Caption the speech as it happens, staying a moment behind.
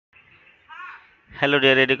Hello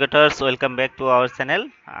dear educators, welcome back to our channel.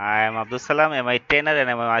 I am Abdul Salam, MIE Trainer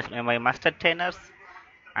and MIE Master Trainers.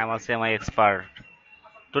 I am also MIE Expert.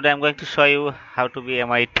 Today I am going to show you how to be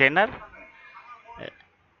MIE Trainer.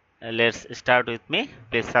 Let's start with me.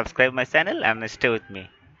 Please subscribe my channel and stay with me.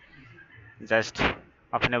 Just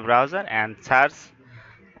open a browser and search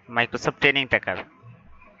Microsoft Training Tracker.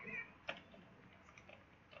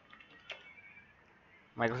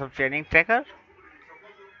 Microsoft Training Tracker.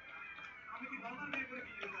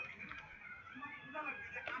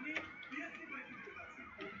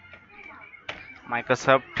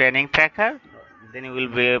 Microsoft Training Tracker. Then you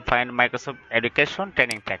will find Microsoft Education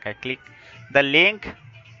Training Tracker. Click the link.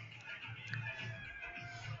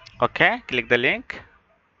 Okay, click the link.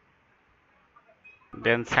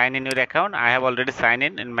 Then sign in your account. I have already signed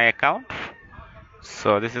in my account.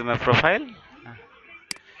 So this is my profile.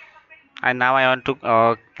 And now I want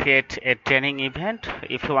to create a training event.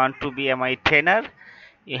 If you want to be a my trainer,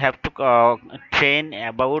 you have to train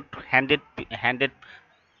about 100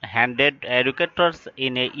 educators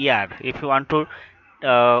in a year. If you want to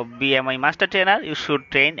be a my master trainer, you should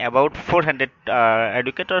train about 400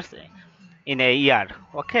 educators in a year.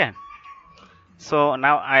 Okay. So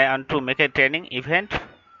now I want to make a training event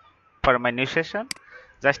for my new session.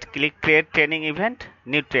 Just click create training event,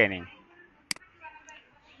 new training.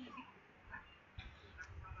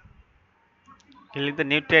 Click the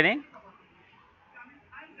new training.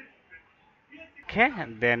 Okay,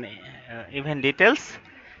 and then event details.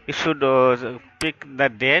 You should pick the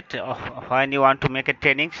date of when you want to make a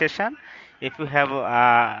training session. If you have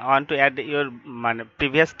want to add your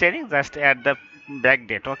previous training, just add the back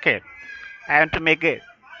date. Okay, I want to make a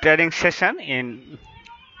training session in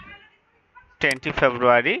 20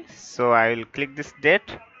 February, so I will click this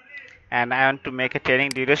date, and I want to make a training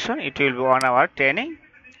duration. It will be 1 hour training.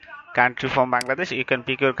 Country from Bangladesh. You can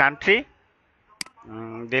pick your country.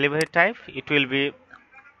 Delivery type. It will be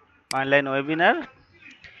online webinar.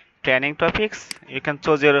 Training topics. You can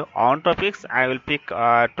choose your own topics. I will pick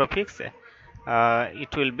topics.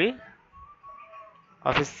 It will be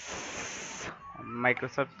Office,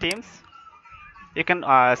 Microsoft Teams. You can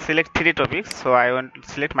select 3 topics. So I want to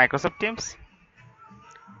select Microsoft Teams.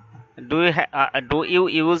 Do you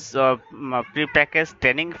use pre-packaged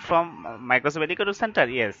training from Microsoft Educator Center?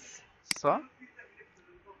 Yes. So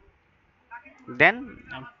then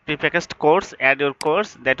prepackaged course, add your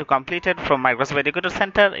course that you completed from Microsoft Educator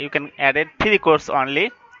Center. You can add it 3 course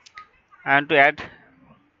only, and to add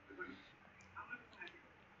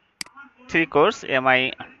 3 course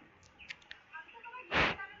MI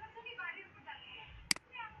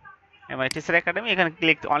Teacher Academy. You can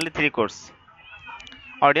click only 3 course.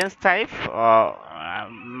 Audience type,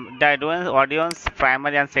 the audience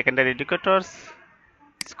primary and secondary educators,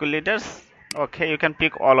 school leaders. Okay, you can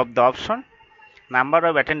pick all of the option. Number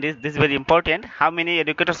of attendees, this is very important. How many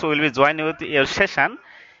educators will be join with your session?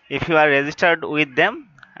 If you are registered with them,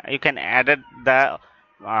 you can add the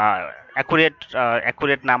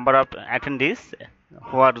accurate number of attendees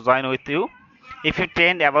who are join with you. If you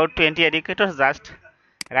trained about 20 educators, just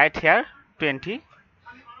right here 20.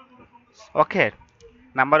 Okay,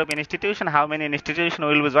 number of institution, how many institution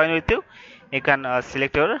will be join with you? You can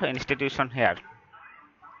select your institution here.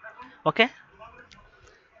 Okay.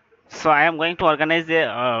 So I am going to organize a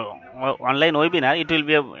online webinar. It will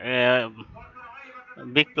be a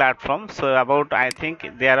big platform. So about I think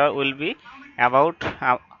there will be about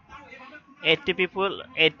 80 people.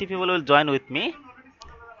 80 people will join with me.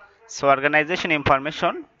 So organization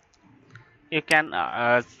information. You can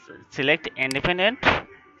select independent,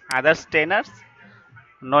 others trainers.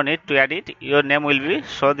 No need to add it. Your name will be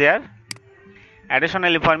show there.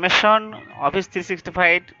 Additional information. Office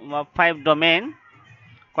 365 5 domain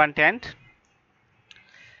content.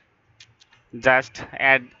 Just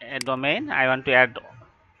add a domain. I want to add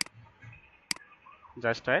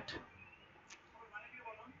just right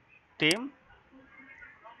team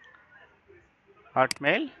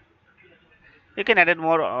hotmail. You can add it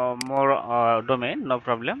more domain, no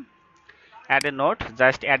problem. Add a note,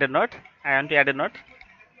 just add a note. I want to add a note.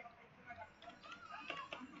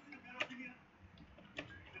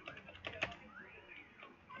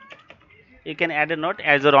 You can add a note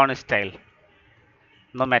as your own style,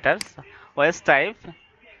 no matters. OS type,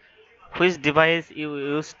 which device you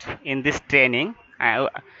used in this training. I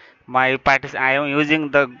am using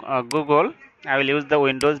the Google. I will use the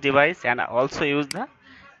Windows device and also use the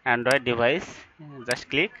Android device. Just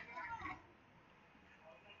click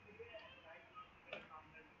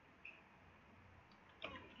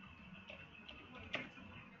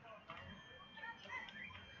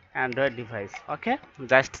Android device. Okay,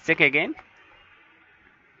 just check again.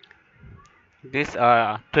 this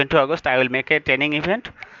 20 August I will make a training event.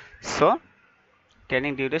 So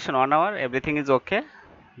training duration 1 hour, everything is okay.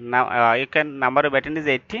 Now you can number of attendee is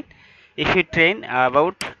 18. If you train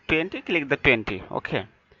about 20, click the 20. Okay.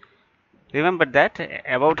 Remember that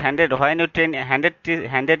about 100, when you train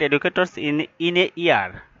 100 educators in a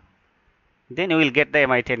year, then you will get the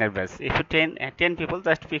MIE trainer badge. If you train 10 people,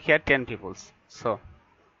 just pick here 10 people. So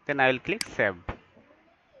then I will click save.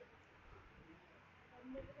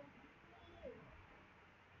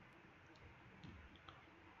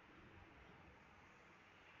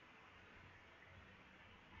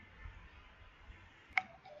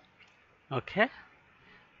 Okay.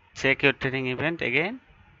 Check your training event again.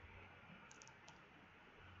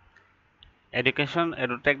 Education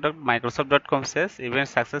edutech.microsoft.com says event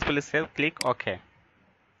successfully saved. Click OK.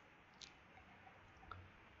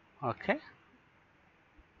 Okay.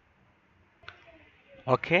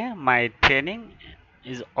 Okay. My training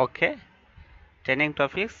is okay. Training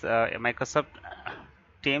topics Microsoft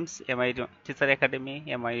Teams, MIE Teacher Academy,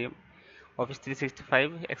 MIE Office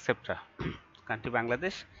 365, etc. Country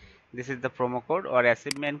Bangladesh. This is the promo code or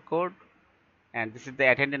achievement code, and this is the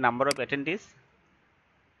attendee number of attendees.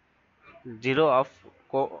 Zero of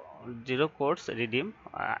zero codes redeem.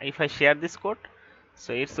 If I share this code,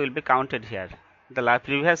 so it will be counted here. The last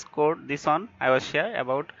previous code, this one I was share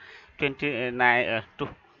about 29 to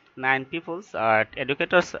 9 people's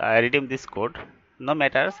educators redeem this code. No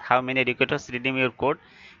matters how many educators redeem your code,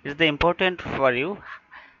 it's the important for you.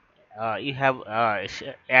 You have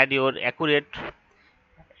add your accurate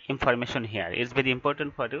information here. It's very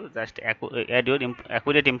important for you. Just add your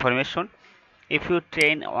accurate information. If you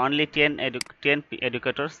train only 10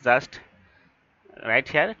 educators, just right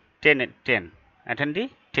here 10 attendee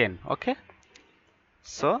 10. Okay,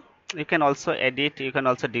 so you can also edit, you can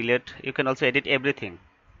also delete, you can also edit everything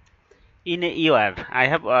in a year. I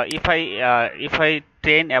have if I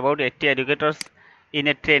train about 80 educators in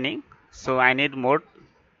a training, so I need more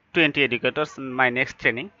 20 educators in my next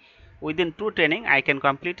training. Within 2 training I can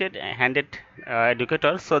complete it 100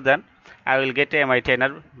 educators, so then I will get a MIE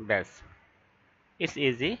trainer badge. It's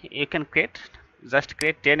easy. You can just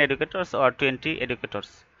create 10 educators or 20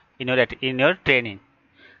 educators in your training.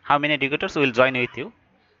 How many educators will join with you?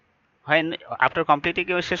 When after completing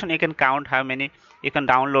your session, you can count how many. You can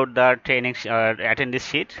download the training attendance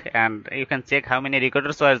sheet, and you can check how many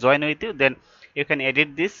educators are join with you. Then you can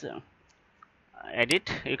edit this.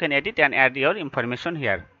 You can edit and add your information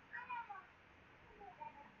here.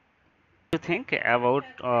 You think about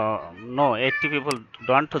no 80 people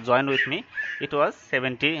don't join with me, it was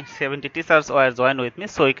 70 teachers were join with me,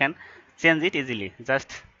 so you can change it easily.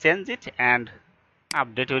 Just change it and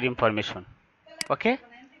update your information. Okay,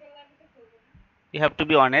 you have to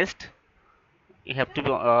be honest. You have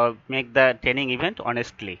to make the training event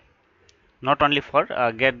honestly, not only for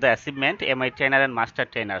get the achievement MI trainer and master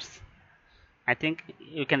trainers. I think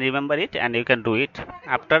you can remember it and you can do it.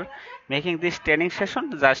 After making this training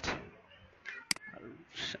session, just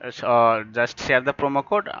share the promo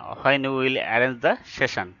code when you will arrange the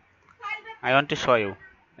session. I want to show you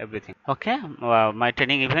everything. Okay, my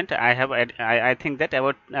training event, I think that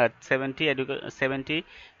about 70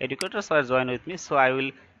 educators are joined with me, so I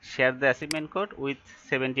will share the assignment code with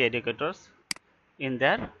 70 educators in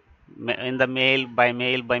there, in the mail by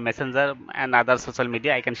messenger and other social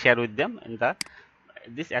media. I can share with them in the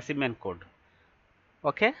this assignment code.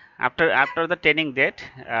 Okay, after the training date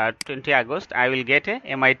 20 August, I will get a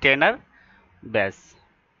MI trainer badge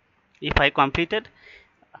if I completed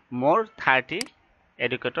more 30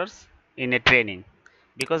 educators in a training,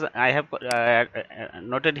 because I have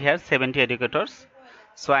noted here 70 educators,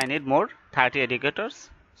 so I need more 30 educators,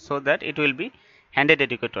 so that it will be 100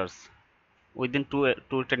 educators within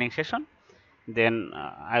two training session. Then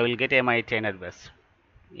I will get a MI trainer badge.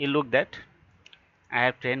 You look that I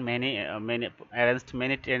have trained many arranged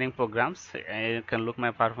many training programs. You can look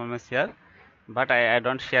my performance here, but I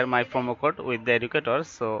don't share my promo code with the educators,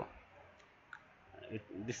 so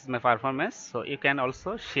this is my performance. So you can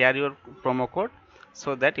also share your promo code,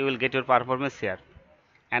 so that you will get your performance here.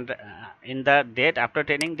 And in the date after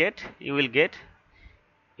training date, you will get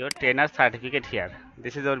your trainer certificate here.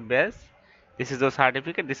 This is your badge, this is your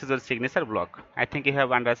certificate, this is your signature block. I think you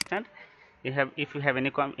have understand. If you have any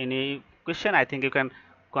question, I think you can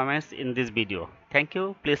comments in this video. Thank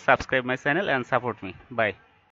you. Please subscribe my channel and support me. Bye.